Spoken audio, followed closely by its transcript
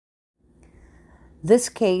This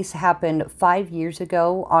case happened 5 years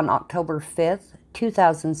ago on October 5th,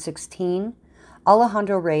 2016.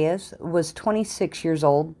 Alejandro Reyes was 26 years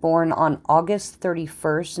old, born on August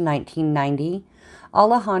 31st, 1990.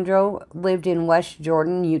 Alejandro lived in West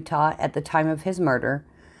Jordan, Utah at the time of his murder.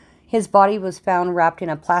 His body was found wrapped in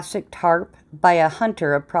a plastic tarp by a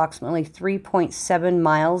hunter approximately 3.7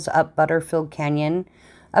 miles up Butterfield Canyon,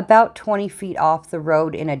 about 20 feet off the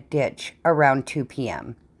road in a ditch around 2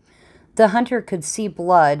 p.m. The hunter could see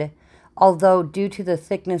blood, although due to the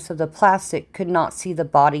thickness of the plastic could not see the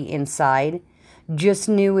body inside, just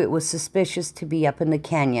knew it was suspicious to be up in the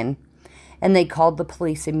canyon, and they called the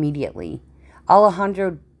police immediately.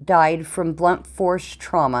 Alejandro died from blunt force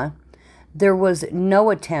trauma. There was no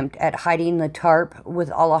attempt at hiding the tarp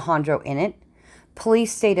with Alejandro in it.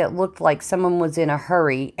 Police state it looked like someone was in a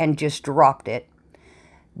hurry and just dropped it.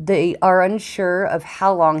 They are unsure of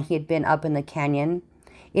how long he had been up in the canyon.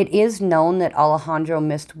 It is known that Alejandro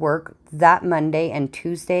missed work that Monday and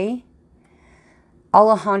Tuesday.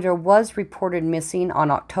 Alejandro was reported missing on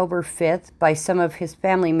October 5th by some of his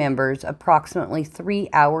family members approximately 3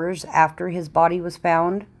 hours after his body was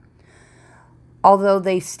found, although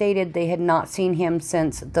they stated they had not seen him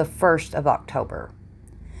since the 1st of October.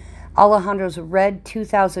 Alejandro's red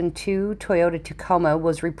 2002 Toyota Tacoma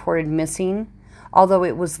was reported missing, although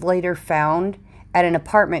it was later found at an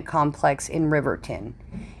apartment complex in Riverton.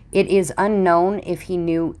 It is unknown if he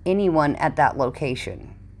knew anyone at that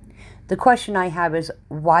location. The question I have is,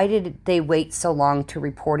 why did they wait so long to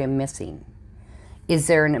report him missing? Is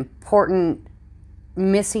there an important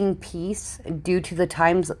missing piece due to the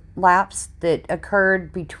time lapse that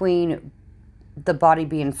occurred between the body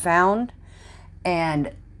being found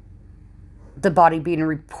and the body being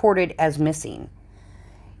reported as missing?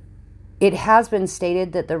 It has been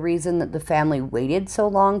stated that the reason that the family waited so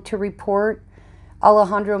long to report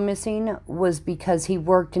Alejandro missing was because he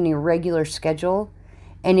worked an irregular schedule,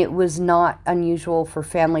 and it was not unusual for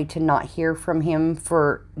family to not hear from him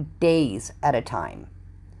for days at a time.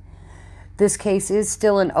 This case is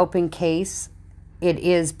still an open case. It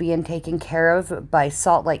is being taken care of by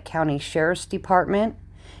Salt Lake County Sheriff's Department.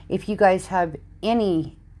 If you guys have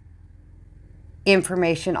any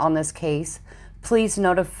information on this case, please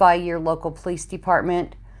notify your local police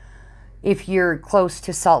department. If you're close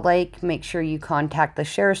to Salt Lake, make sure you contact the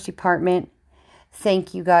Sheriff's Department.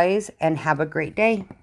 Thank you guys and have a great day.